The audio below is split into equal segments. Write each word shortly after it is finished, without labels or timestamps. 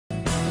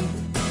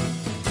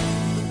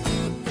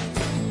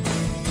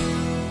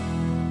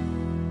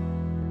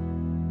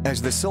As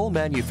the sole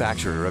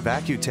manufacturer of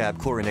AccuTab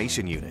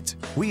chlorination units,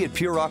 we at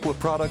PurAqua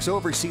Products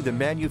oversee the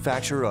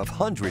manufacture of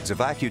hundreds of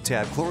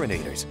AccuTab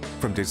chlorinators,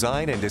 from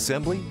design and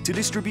assembly to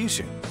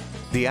distribution.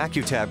 The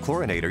AccuTab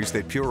chlorinators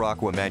that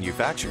PurAqua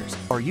manufactures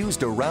are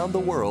used around the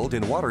world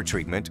in water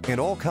treatment in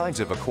all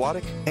kinds of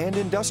aquatic and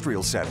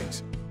industrial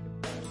settings.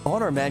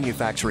 On our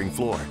manufacturing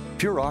floor,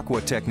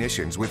 PurAqua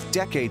technicians with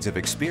decades of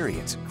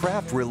experience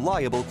craft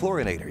reliable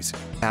chlorinators.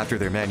 After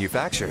their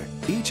manufacture,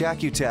 each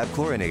AccuTab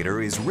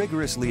chlorinator is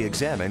rigorously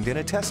examined in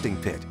a testing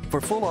pit for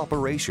full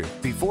operation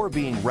before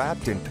being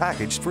wrapped and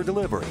packaged for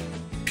delivery.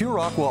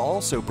 PurAqua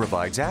also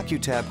provides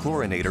AccuTab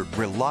chlorinator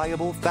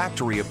reliable,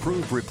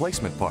 factory-approved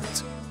replacement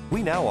parts.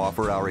 We now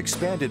offer our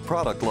expanded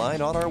product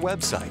line on our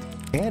website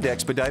and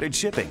expedited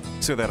shipping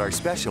so that our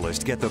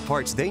specialists get the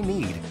parts they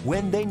need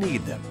when they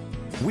need them.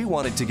 We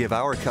wanted to give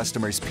our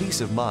customers peace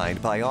of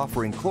mind by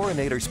offering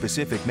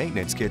chlorinator-specific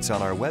maintenance kits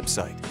on our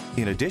website.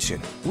 In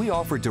addition, we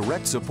offer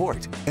direct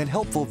support and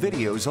helpful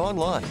videos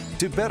online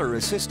to better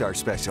assist our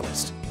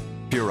specialists.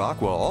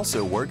 PurAqua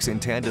also works in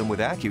tandem with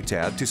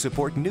AccuTab to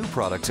support new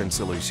products and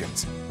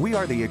solutions. We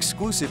are the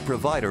exclusive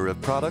provider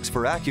of products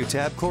for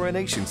AccuTab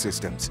chlorination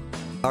systems.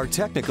 Our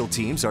technical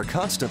teams are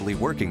constantly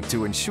working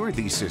to ensure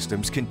these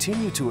systems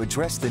continue to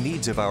address the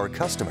needs of our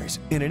customers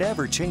in an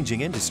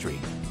ever-changing industry.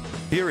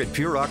 Here at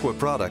PurAqua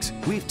Products,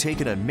 we've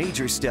taken a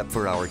major step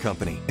for our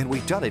company, and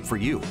we've done it for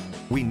you.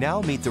 We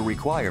now meet the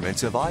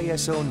requirements of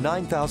ISO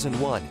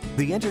 9001,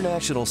 the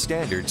international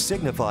standard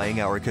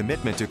signifying our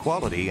commitment to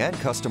quality and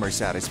customer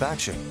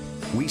satisfaction.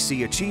 We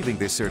see achieving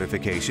this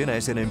certification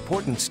as an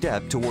important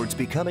step towards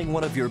becoming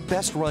one of your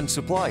best-run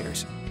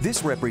suppliers.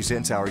 This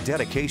represents our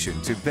dedication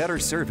to better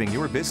serving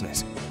your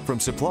business, from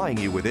supplying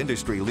you with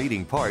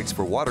industry-leading parts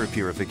for water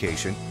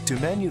purification to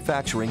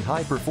manufacturing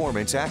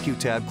high-performance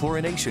AccuTab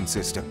chlorination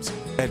systems.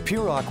 At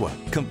PurAqua,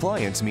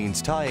 compliance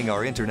means tying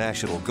our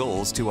international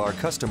goals to our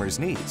customers'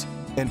 needs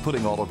and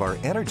putting all of our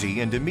energy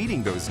into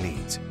meeting those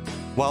needs.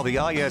 While the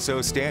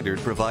ISO standard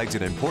provides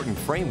an important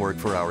framework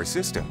for our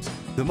systems,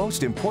 the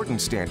most important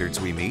standards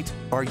we meet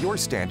are your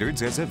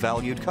standards as a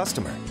valued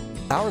customer.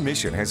 Our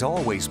mission has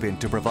always been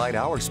to provide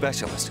our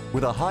specialists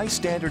with a high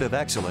standard of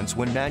excellence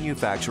when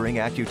manufacturing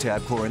AccuTab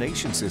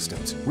chlorination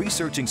systems,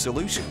 researching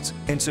solutions,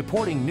 and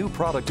supporting new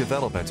product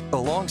development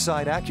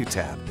alongside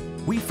AccuTab.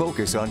 We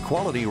focus on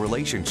quality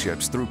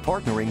relationships through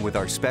partnering with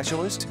our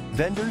specialists,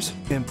 vendors,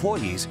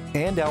 employees,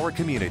 and our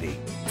community.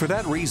 For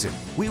that reason,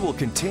 we will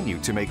continue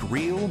to make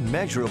real,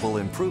 measurable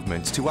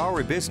improvements to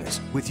our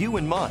business with you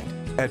in mind.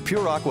 At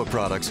PurAqua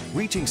Products,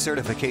 reaching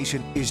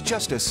certification is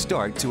just a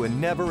start to a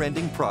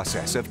never-ending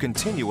process of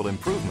continual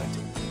improvement.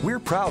 We're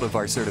proud of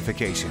our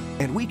certification,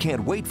 and we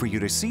can't wait for you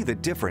to see the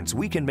difference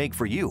we can make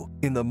for you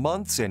in the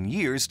months and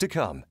years to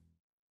come.